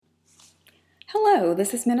Hello,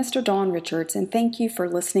 this is Minister Dawn Richards, and thank you for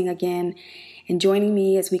listening again and joining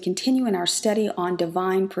me as we continue in our study on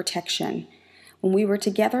divine protection. When we were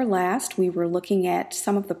together last, we were looking at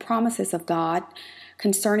some of the promises of God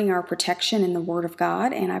concerning our protection in the Word of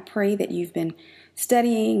God, and I pray that you've been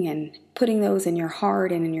studying and putting those in your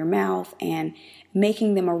heart and in your mouth and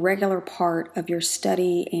making them a regular part of your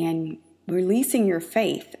study and releasing your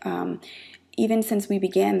faith. Even since we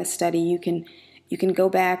began the study, you can go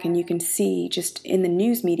back and you can see just in the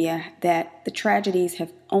news media that the tragedies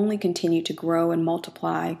have only continued to grow and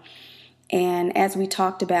multiply. And as we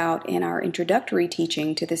talked about in our introductory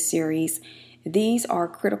teaching to this series, these are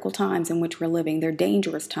critical times in which we're living. They're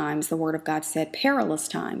dangerous times, the Word of God said, perilous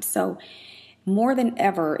times. So more than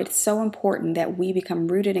ever, it's so important that we become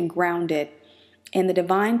rooted and grounded in the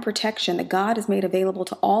divine protection that God has made available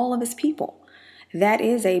to all of His people. That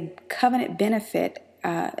is a covenant benefit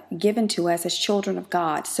given to us as children of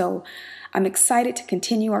God. So I'm excited to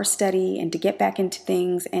continue our study and to get back into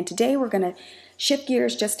things. And today we're going to shift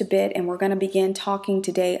gears just a bit, and we're going to begin talking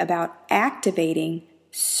today about activating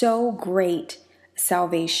so great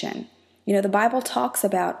salvation. You know, the Bible talks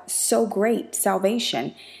about so great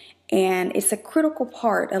salvation, and it's a critical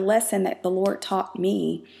part, a lesson that the Lord taught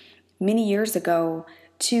me many years ago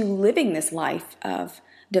to living this life of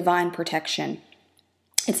divine protection.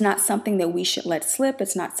 It's not something that we should let slip.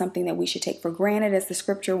 It's not something that we should take for granted, as the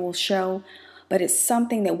scripture will show, but it's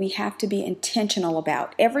something that we have to be intentional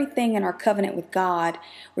about. Everything in our covenant with God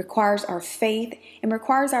requires our faith and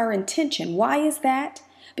requires our intention. Why is that?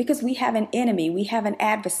 Because we have an enemy, we have an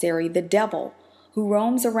adversary, the devil, who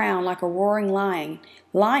roams around like a roaring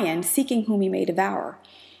lion seeking whom he may devour.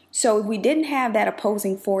 So if we didn't have that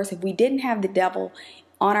opposing force, if we didn't have the devil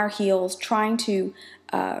on our heels trying to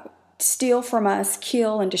steal from us,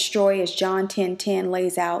 kill and destroy, as John 10:10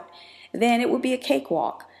 lays out, then it would be a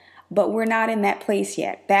cakewalk. But we're not in that place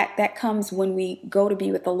yet. That comes when we go to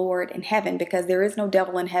be with the Lord in heaven, because there is no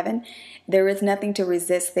devil in heaven. There is nothing to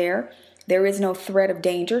resist there. There is no threat of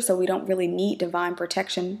danger, so we don't really need divine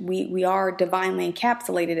protection. We are divinely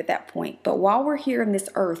encapsulated at that point. But while we're here in this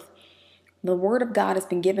earth, the Word of God has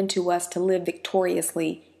been given to us to live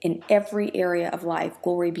victoriously in every area of life.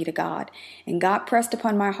 Glory be to God. And God pressed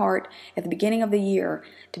upon my heart at the beginning of the year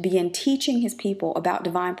to begin teaching His people about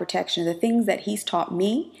divine protection, the things that He's taught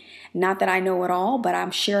me. Not that I know it all, but I'm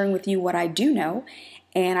sharing with you what I do know.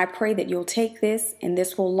 And I pray that you'll take this, and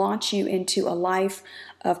this will launch you into a life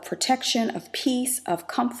of protection, of peace, of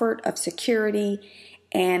comfort, of security,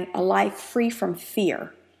 and a life free from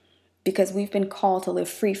fear. Because we've been called to live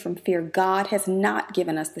free from fear. God has not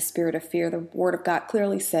given us the spirit of fear, the Word of God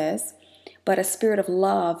clearly says, but a spirit of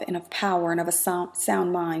love and of power and of a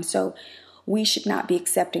sound mind. So we should not be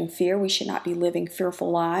accepting fear. We should not be living fearful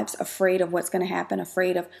lives, afraid of what's going to happen,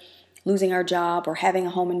 afraid of losing our job or having a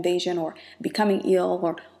home invasion or becoming ill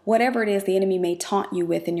or whatever it is the enemy may taunt you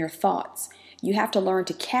with in your thoughts. You have to learn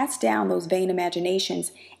to cast down those vain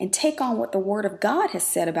imaginations and take on what the Word of God has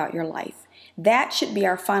said about your life. That should be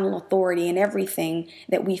our final authority in everything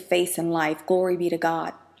that we face in life. Glory be to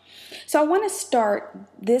God. So I want to start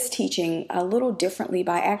this teaching a little differently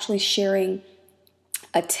by actually sharing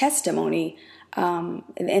a testimony, and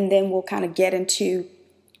then we'll kind of get into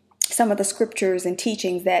some of the scriptures and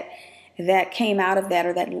teachings that came out of that,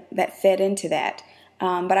 or that fed into that.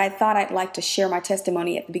 But I thought I'd like to share my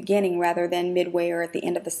testimony at the beginning rather than midway or at the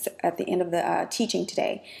end of the teaching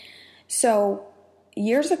today. So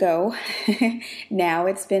years ago, now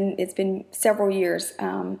it's been several years.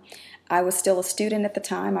 I was still a student at the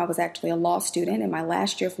time. I was actually a law student in my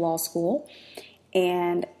last year of law school,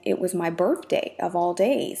 and it was my birthday of all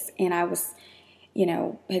days. And I was,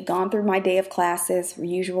 had gone through my day of classes,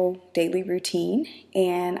 usual daily routine,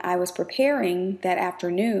 and I was preparing that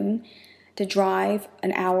afternoon to drive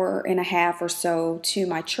an hour and a half or so to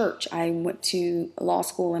my church. I went to law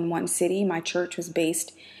school in one city. My church was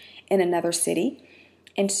based in another city.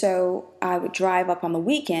 And so I would drive up on the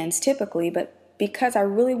weekends typically, but because I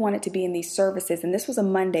really wanted to be in these services, and this was a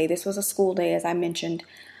Monday, this was a school day, as I mentioned,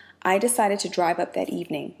 I decided to drive up that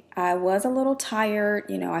evening. I was a little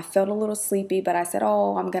tired, I felt a little sleepy, but I said,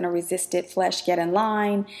 I'm going to resist it. Flesh, get in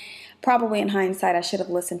line. Probably in hindsight, I should have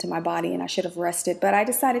listened to my body and I should have rested, but I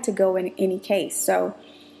decided to go in any case. So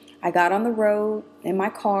I got on the road in my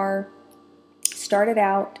car, started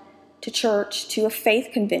out to church, to a faith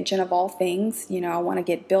convention of all things. I want to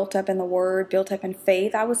get built up in the Word, built up in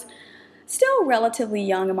faith. I was still relatively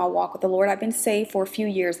young in my walk with the Lord. I've been saved for a few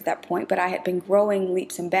years at that point, but I had been growing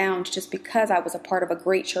leaps and bounds just because I was a part of a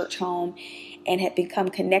great church home and had become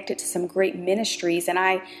connected to some great ministries. And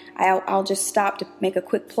I'll just stop to make a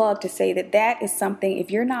quick plug to say that is something, if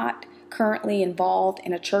you're not currently involved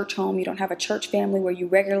in a church home, you don't have a church family where you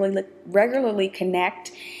regularly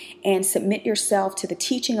connect and submit yourself to the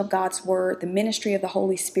teaching of God's Word, the ministry of the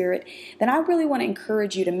Holy Spirit, then I really want to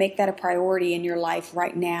encourage you to make that a priority in your life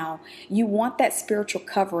right now. You want that spiritual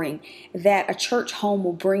covering that a church home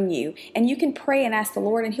will bring you. And you can pray and ask the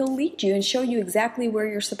Lord, and He'll lead you and show you exactly where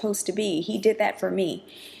you're supposed to be. He did that for me.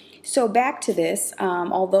 So back to this,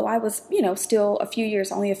 although I was, still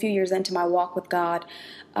only a few years into my walk with God,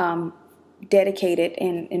 dedicated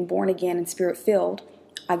and born again and Spirit filled,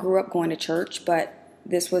 I grew up going to church, but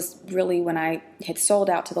this was really when I had sold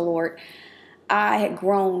out to the Lord. I had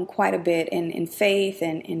grown quite a bit in faith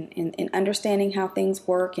and in understanding how things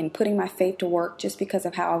work and putting my faith to work just because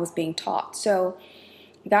of how I was being taught. So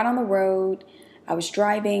I got on the road, I was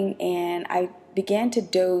driving, and I began to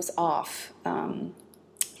doze off,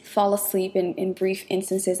 fall asleep in brief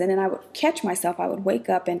instances, and then I would catch myself. I would wake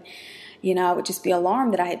up and, I would just be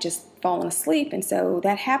alarmed that I had just fallen asleep. And so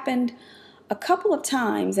that happened a couple of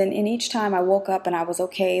times, and each time I woke up and I was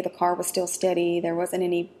okay. The car was still steady. There wasn't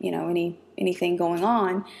anything going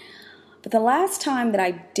on. But the last time that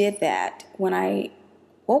I did that, when I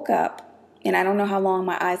woke up, and I don't know how long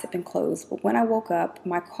my eyes had been closed, but when I woke up,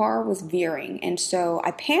 my car was veering, and so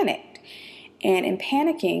I panicked. And in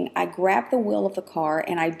panicking, I grabbed the wheel of the car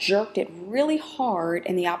and I jerked it really hard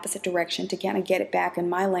in the opposite direction to kind of get it back in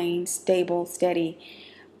my lane, stable, steady,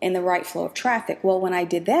 in the right flow of traffic. Well, when I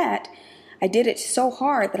did that, I did it so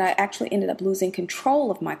hard that I actually ended up losing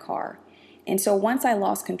control of my car. And so once I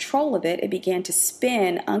lost control of it, it began to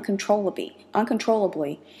spin uncontrollably,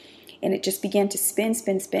 and it just began to spin.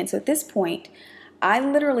 So at this point, I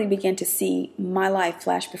literally began to see my life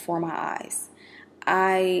flash before my eyes.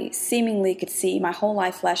 I seemingly could see my whole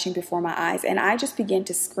life flashing before my eyes, and I just began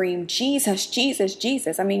to scream, Jesus, Jesus,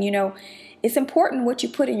 Jesus. I mean, it's important what you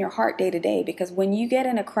put in your heart day to day, because when you get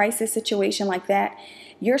in a crisis situation like that,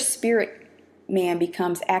 your spirit man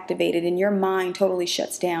becomes activated and your mind totally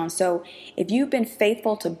shuts down. So if you've been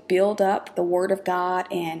faithful to build up the Word of God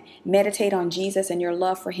and meditate on Jesus and your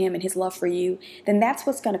love for Him and His love for you, then that's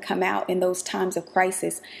what's going to come out in those times of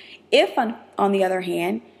crisis. If, on the other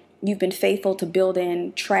hand, you've been faithful to build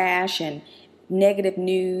in trash and negative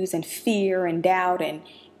news and fear and doubt and,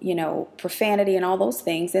 profanity and all those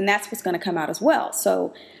things, then that's what's going to come out as well.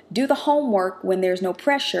 So do the homework when there's no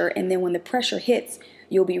pressure, and then when the pressure hits,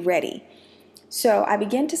 you'll be ready. So I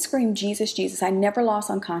began to scream, Jesus, Jesus. I never lost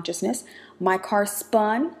consciousness. My car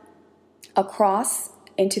spun across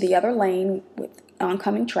into the other lane with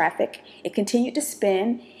oncoming traffic. It continued to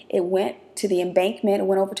spin. It went to the embankment. It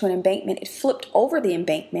went over to an embankment. It flipped over the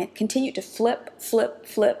embankment, continued to flip.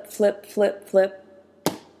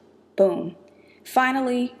 Boom.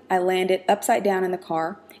 Finally, I landed upside down in the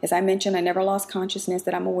car. As I mentioned, I never lost consciousness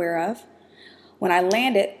that I'm aware of. When I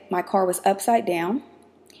landed, my car was upside down.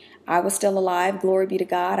 I was still alive. Glory be to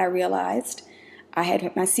God. I realized I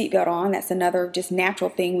had my seatbelt on. That's another just natural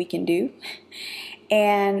thing we can do.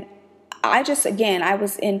 And I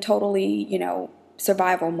was in totally,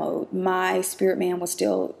 survival mode. My spirit man was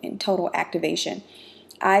still in total activation.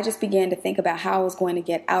 I just began to think about how I was going to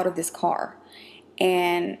get out of this car.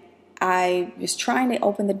 And I was trying to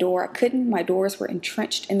open the door. I couldn't. My doors were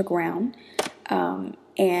entrenched in the ground.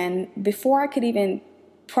 And before I could even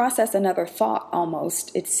process another thought,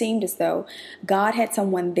 almost, it seemed as though God had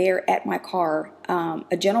someone there at my car.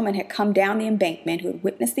 A gentleman had come down the embankment who had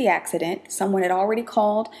witnessed the accident. Someone had already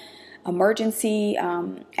called emergency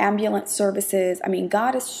ambulance services. I mean,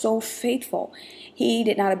 God is so faithful. He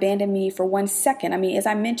did not abandon me for 1 second. I mean, as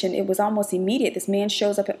I mentioned, it was almost immediate. This man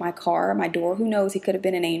shows up at my car, my door. Who knows? He could have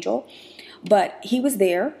been an angel, but he was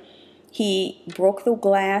there. He broke the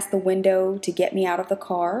glass, the window, to get me out of the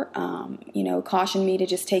car, cautioned me to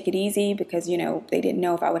just take it easy because, they didn't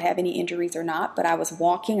know if I would have any injuries or not. But I was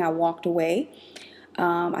walking. I walked away.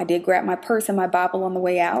 I did grab my purse and my Bible on the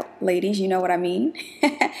way out. Ladies, you know what I mean.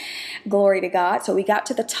 Glory to God. So we got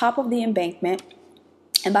to the top of the embankment.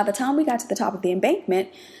 And by the time we got to the top of the embankment,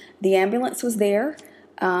 the ambulance was there.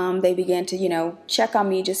 They began to, check on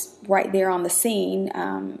me just right there on the scene,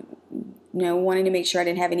 wanting to make sure I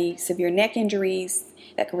didn't have any severe neck injuries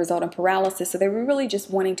that could result in paralysis. So they were really just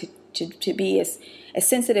wanting to be as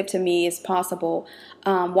sensitive to me as possible.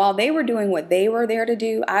 While they were doing what they were there to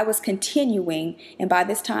do, I was continuing. And by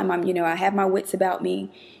this time, I have my wits about me.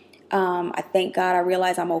 I thank God I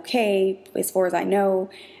realize I'm okay as far as I know.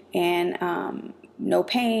 And no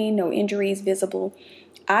pain, no injuries visible.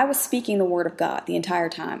 I was speaking the word of God the entire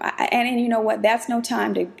time. And you know what? That's no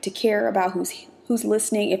time to care about who's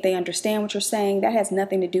listening, if they understand what you're saying. That has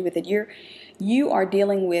nothing to do with it. you are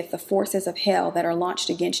dealing with the forces of hell that are launched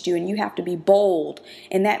against you, and you have to be bold.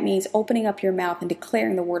 And that means opening up your mouth and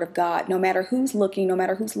declaring the word of God, no matter who's looking, no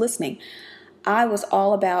matter who's listening. I was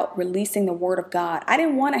all about releasing the word of God. I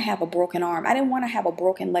didn't want to have a broken arm. I didn't want to have a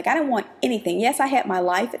broken leg. I didn't want anything. Yes, I had my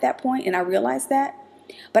life at that point, and I realized that.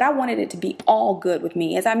 But I wanted it to be all good with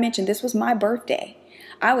me. As I mentioned, this was my birthday.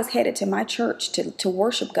 I was headed to my church to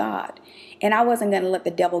worship God. And I wasn't going to let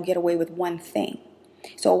the devil get away with one thing.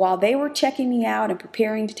 So while they were checking me out and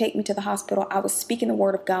preparing to take me to the hospital, I was speaking the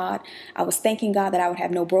word of God. I was thanking God that I would have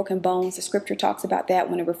no broken bones. The scripture talks about that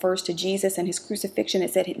when it refers to Jesus and his crucifixion.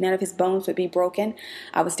 It said none of his bones would be broken.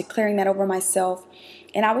 I was declaring that over myself.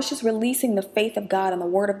 And I was just releasing the faith of God and the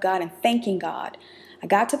word of God and thanking God. I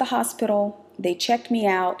got to the hospital. They checked me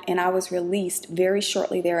out, and I was released very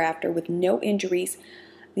shortly thereafter with no injuries.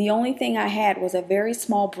 The only thing I had was a very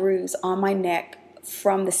small bruise on my neck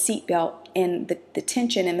from the seatbelt and the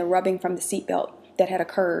tension and the rubbing from the seatbelt that had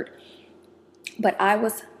occurred. But I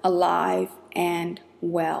was alive and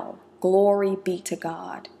well. Glory be to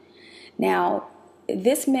God. Now,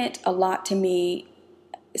 this meant a lot to me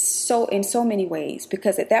in so many ways,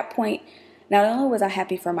 because at that point, not only was I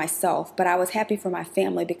happy for myself, but I was happy for my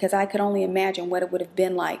family, because I could only imagine what it would have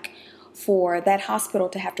been like for that hospital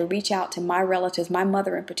to have to reach out to my relatives, my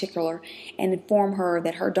mother in particular, and inform her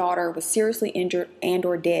that her daughter was seriously injured and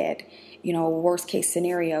or dead, worst case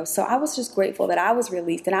scenario. So I was just grateful that I was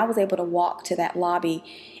released and I was able to walk to that lobby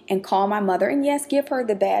and call my mother and, yes, give her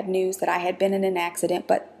the bad news that I had been in an accident,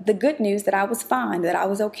 but the good news that I was fine, that I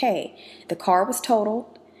was okay. The car was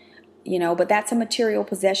totaled, but that's a material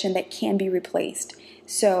possession that can be replaced.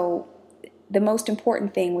 So the most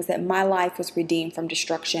important thing was that my life was redeemed from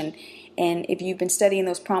destruction. And if you've been studying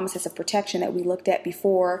those promises of protection that we looked at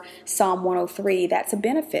before, Psalm 103, that's a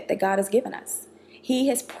benefit that God has given us. He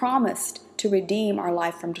has promised to redeem our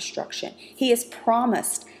life from destruction. He has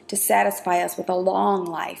promised to satisfy us with a long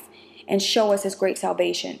life and show us his great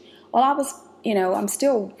salvation. Well, I'm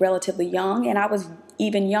still relatively young, and I was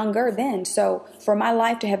even younger then. So for my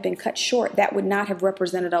life to have been cut short, that would not have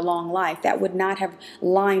represented a long life. That would not have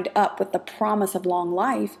lined up with the promise of long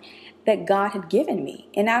life that God had given me.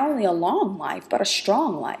 And not only a long life, but a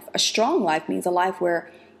strong life. A strong life means a life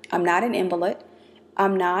where I'm not an invalid.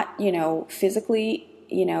 I'm not, physically,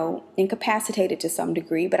 incapacitated to some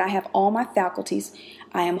degree, but I have all my faculties.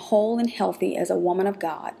 I am whole and healthy as a woman of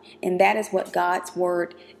God. And that is what God's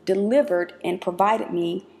word delivered and provided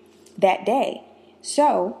me that day.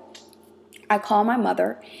 So I called my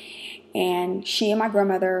mother, and she and my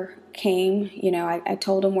grandmother came. I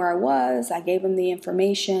told them where I was. I gave them the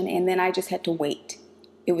information, and then I just had to wait.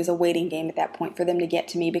 It was a waiting game at that point for them to get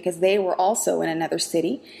to me, because they were also in another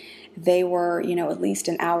city. They were, at least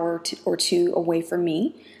an hour or two away from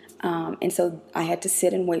me. And so I had to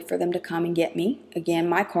sit and wait for them to come and get me. Again,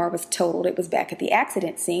 my car was totaled. It was back at the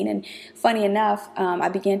accident scene. And funny enough, I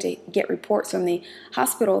began to get reports from the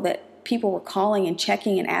hospital that people were calling and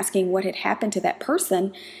checking and asking what had happened to that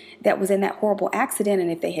person that was in that horrible accident,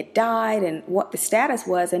 and if they had died and what the status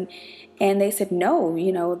was. And they said,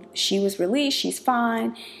 no, she was released. She's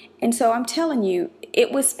fine. And so I'm telling you,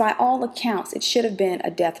 it was, by all accounts, it should have been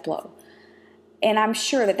a death blow. And I'm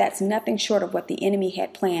sure that that's nothing short of what the enemy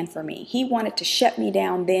had planned for me. He wanted to shut me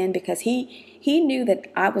down then, because he knew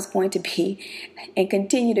that I was going to be and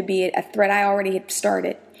continue to be a threat. I already had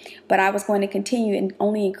started, but I was going to continue and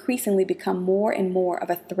only increasingly become more and more of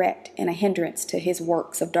a threat and a hindrance to his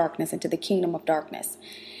works of darkness and to the kingdom of darkness.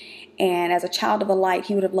 And as a child of the light,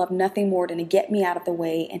 he would have loved nothing more than to get me out of the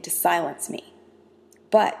way and to silence me.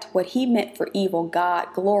 But what he meant for evil, God,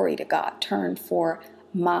 glory to God, turned for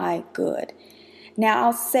my good. Now,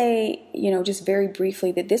 I'll say, just very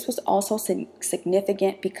briefly, that this was also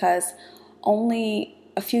significant because only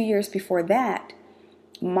a few years before that,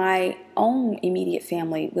 my own immediate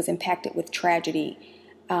family was impacted with tragedy,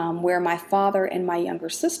 where my father and my younger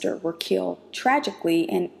sister were killed tragically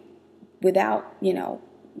and without,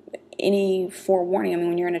 any forewarning. I mean,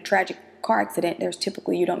 when you're in a tragic car accident, there's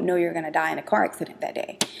typically, you don't know you're going to die in a car accident that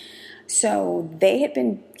day. So they had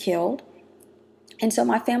been killed. And so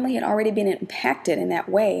my family had already been impacted in that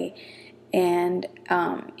way. And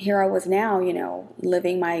here I was now,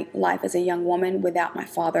 living my life as a young woman without my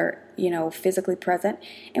father, physically present,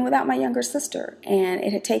 and without my younger sister. And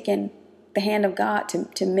it had taken the hand of God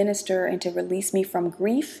to minister and to release me from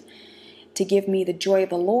grief, to give me the joy of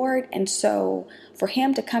the Lord. And so for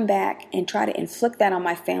him to come back and try to inflict that on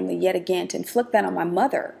my family yet again, to inflict that on my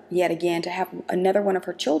mother yet again, to have another one of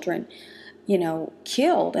her children,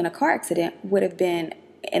 killed in a car accident, would have been,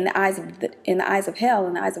 in the eyes of hell,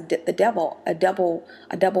 in the eyes of the devil, a double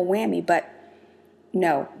whammy. But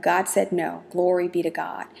no. God said no. Glory be to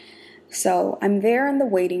God. So I'm there in the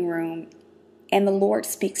waiting room, and the Lord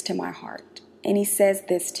speaks to my heart. And he says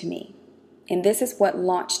this to me. And this is what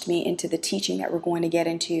launched me into the teaching that we're going to get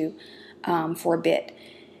into for a bit.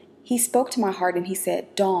 He spoke to my heart and he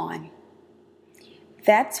said, Dawn,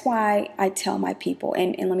 that's why I tell my people,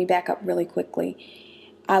 and let me back up really quickly.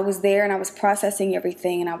 I was there and I was processing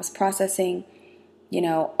everything, and I was processing,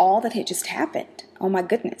 all that had just happened. Oh my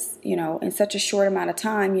goodness, in such a short amount of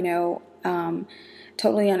time,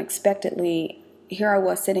 totally unexpectedly, here I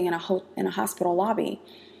was sitting in a hospital lobby,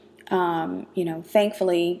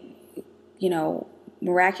 thankfully,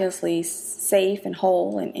 miraculously safe and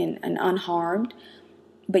whole and unharmed,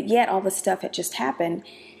 but yet all this stuff had just happened.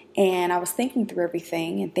 And I was thinking through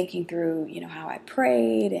everything and thinking through, how I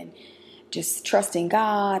prayed and just trusting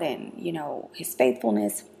God and, his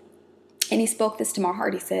faithfulness. And he spoke this to my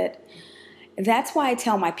heart. He said, that's why I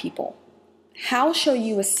tell my people, how shall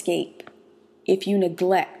you escape if you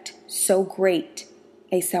neglect so great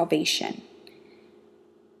a salvation?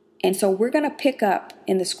 And so we're going to pick up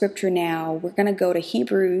in the scripture now. We're going to go to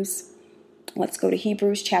Hebrews. Let's go to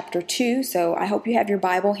Hebrews chapter 2. So I hope you have your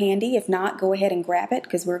Bible handy. If not, go ahead and grab it,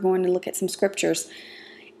 because we're going to look at some scriptures.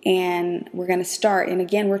 And we're going to start. And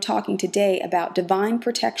again, we're talking today about divine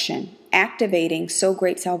protection, activating so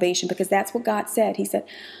great salvation, because that's what God said. He said,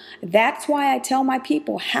 that's why I tell my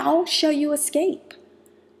people, how shall you escape?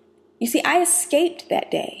 You see, I escaped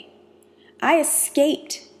that day. I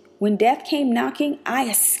escaped. When death came knocking, I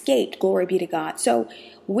escaped. Glory be to God. So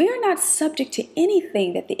we're not subject to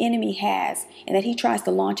anything that the enemy has and that he tries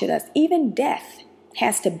to launch at us. Even death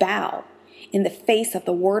has to bow in the face of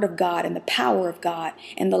the word of God and the power of God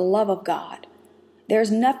and the love of God.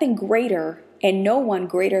 There's nothing greater and no one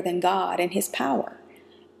greater than God and his power.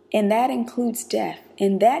 And that includes death.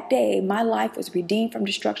 In that day, my life was redeemed from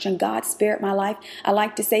destruction. God spared my life. I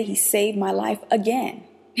like to say he saved my life again.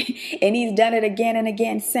 And he's done it again and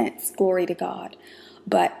again since. Glory to God.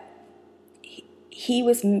 But he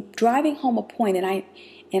was driving home a point, and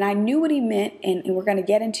I knew what he meant, and we're going to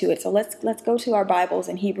get into it. So let's go to our Bibles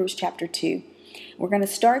in Hebrews chapter 2. We're going to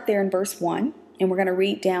start there in verse 1, and we're going to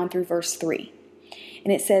read down through verse 3.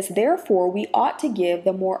 And it says, therefore we ought to give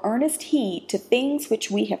the more earnest heed to things which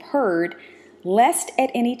we have heard, lest at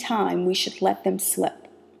any time we should let them slip.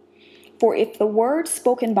 For if the word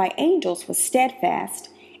spoken by angels was steadfast,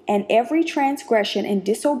 and every transgression and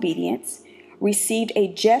disobedience received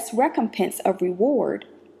a just recompense of reward,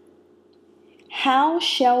 how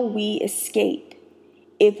shall we escape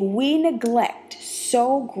if we neglect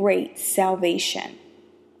so great salvation?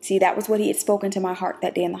 See, that was what he had spoken to my heart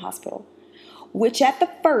that day in the hospital, which at the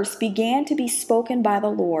first began to be spoken by the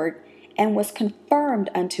Lord, and was confirmed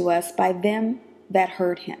unto us by them that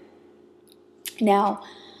heard him. Now,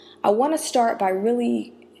 I want to start by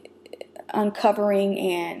really uncovering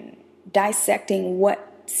and dissecting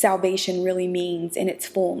what salvation really means in its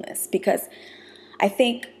fullness, because I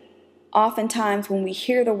think oftentimes when we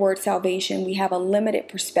hear the word salvation, we have a limited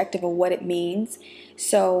perspective of what it means.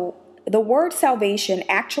 So the word salvation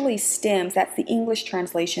actually stems, that's the English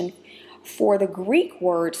translation, for the Greek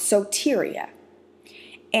word soteria.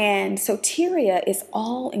 And soteria is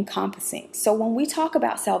all encompassing. So when we talk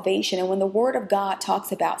about salvation, and when the word of God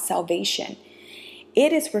talks about salvation,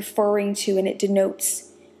 it is referring to, and it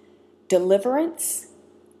denotes deliverance,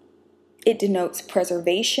 it denotes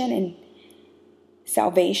preservation and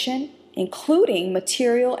salvation, including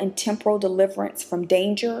material and temporal deliverance from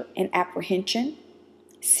danger and apprehension,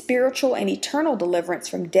 spiritual and eternal deliverance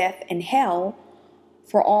from death and hell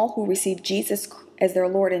for all who receive Jesus as their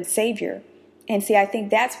Lord and Savior. And see, I think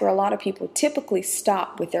that's where a lot of people typically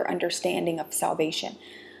stop with their understanding of salvation.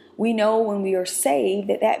 We know when we are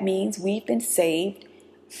saved that means we've been saved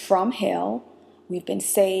from hell, we've been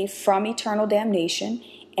saved from eternal damnation,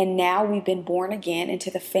 and now we've been born again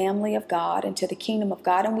into the family of God, into the kingdom of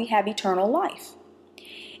God, and we have eternal life.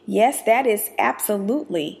 Yes, that is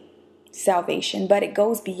absolutely salvation, but it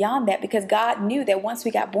goes beyond that, because God knew that once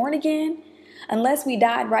we got born again, unless we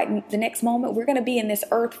died right in the next moment, we're going to be in this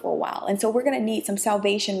earth for a while. And so we're going to need some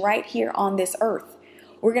salvation right here on this earth.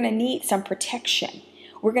 We're going to need some protection.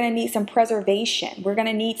 We're going to need some preservation. We're going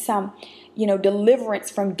to need some, deliverance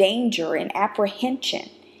from danger and apprehension.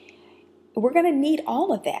 We're going to need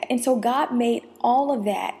all of that. And so God made all of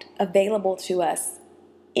that available to us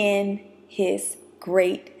in his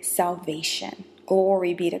great salvation.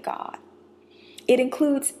 Glory be to God. It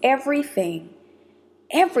includes everything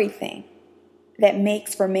that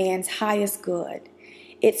makes for man's highest good.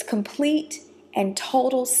 It's complete and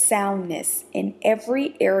total soundness in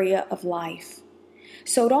every area of life.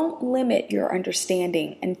 So don't limit your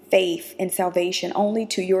understanding and faith in salvation only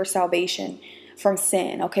to your salvation from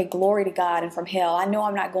sin. Okay, glory to God, and from hell. I know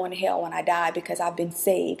I'm not going to hell when I die because I've been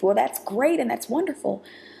saved. Well, that's great and that's wonderful.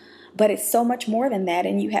 But it's so much more than that,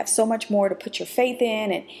 and you have so much more to put your faith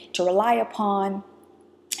in and to rely upon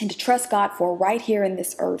and to trust God for right here in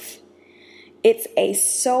this earth. It's a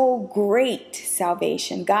so great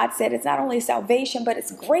salvation. God said it's not only salvation, but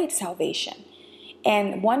it's great salvation.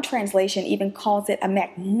 And one translation even calls it a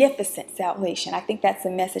magnificent salvation. I think that's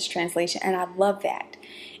the Message translation, and I love that.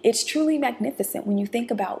 It's truly magnificent when you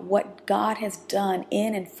think about what God has done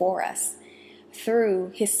in and for us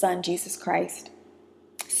through his Son, Jesus Christ.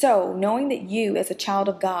 So, knowing that you, as a child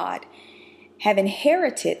of God, have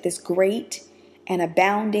inherited this great and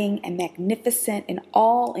abounding and magnificent and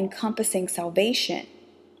all-encompassing salvation,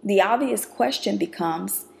 the obvious question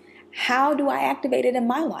becomes, how do I activate it in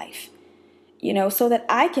my life? So that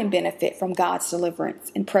I can benefit from God's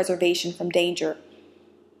deliverance and preservation from danger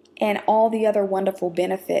and all the other wonderful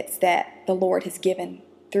benefits that the Lord has given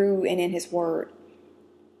through and in his word.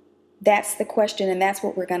 That's the question, and that's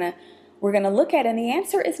what we're going to look at, and the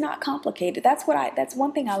answer is not complicated. That's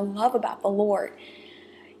one thing I love about the Lord.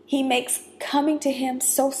 He makes coming to him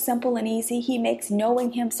so simple and easy. He makes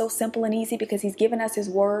knowing him so simple and easy because he's given us his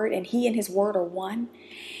word, and he and his word are one.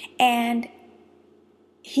 And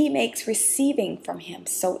he makes receiving from him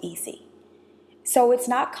so easy. So it's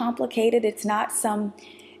not complicated. It's not some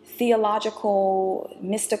theological,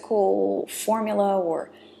 mystical formula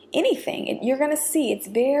or anything. You're going to see it's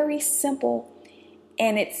very simple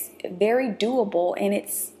and it's very doable. And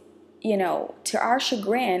it's, to our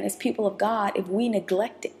chagrin as people of God, if we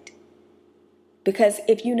neglect it. Because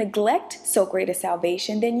if you neglect so great a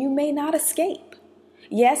salvation, then you may not escape.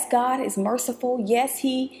 Yes, God is merciful. Yes,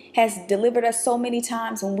 he has delivered us so many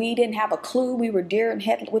times when we didn't have a clue. We were deer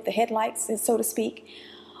in with the headlights, so to speak.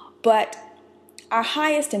 But our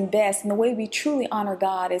highest and best, and the way we truly honor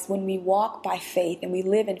God, is when we walk by faith and we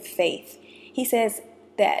live in faith. He says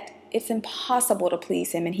that it's impossible to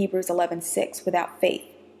please him in Hebrews 11:6 without faith.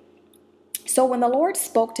 So when the Lord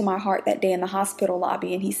spoke to my heart that day in the hospital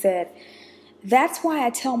lobby, and he said, that's why I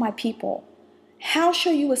tell my people, how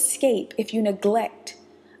shall you escape if you neglect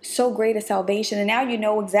so great a salvation? And now you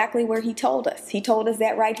know exactly where he told us. He told us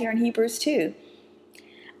that right here in Hebrews 2.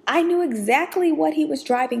 I knew exactly what he was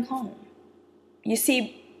driving home. You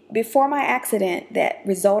see, before my accident that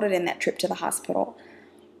resulted in that trip to the hospital,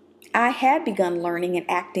 I had begun learning and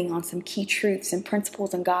acting on some key truths and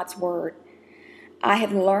principles in God's word. I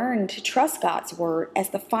had learned to trust God's word as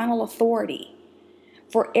the final authority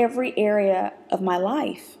for every area of my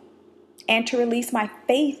life, and to release my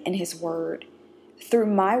faith in his word through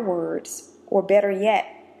my words, or better yet,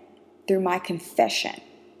 through my confession.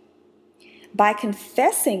 By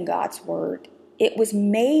confessing God's word, it was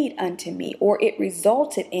made unto me, or it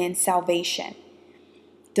resulted in salvation,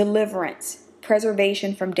 deliverance,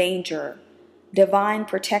 preservation from danger, divine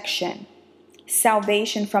protection,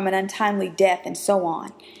 salvation from an untimely death, and so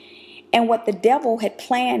on. And what the devil had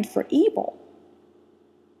planned for evil,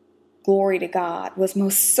 glory to God, was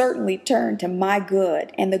most certainly turned to my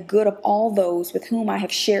good and the good of all those with whom I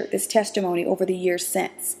have shared this testimony over the years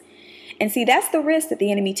since. And see, that's the risk that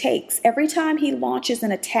the enemy takes every time he launches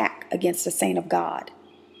an attack against a saint of God.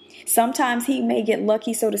 Sometimes he may get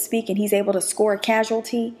lucky, so to speak, and he's able to score a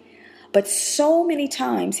casualty. But so many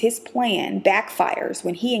times his plan backfires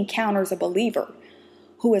when he encounters a believer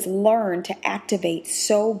who has learned to activate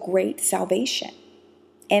so great salvation.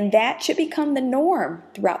 And that should become the norm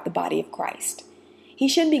throughout the body of Christ. He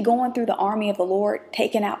shouldn't be going through the army of the Lord,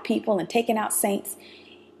 taking out people and taking out saints,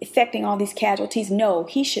 effecting all these casualties. No,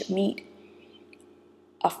 he should meet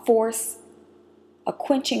a force, a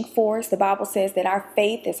quenching force. The Bible says that our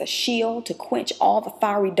faith is a shield to quench all the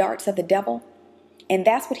fiery darts of the devil. And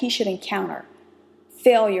that's what he should encounter.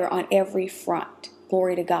 Failure on every front.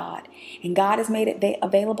 Glory to God. And God has made it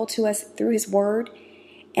available to us through his word.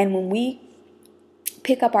 And when we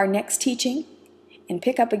pick up our next teaching and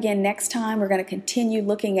pick up again next time, we're going to continue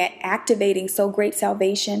looking at activating so great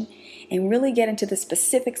salvation and really get into the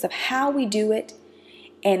specifics of how we do it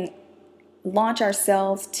and launch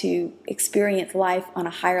ourselves to experience life on a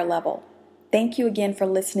higher level. Thank you again for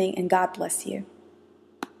listening, and God bless you.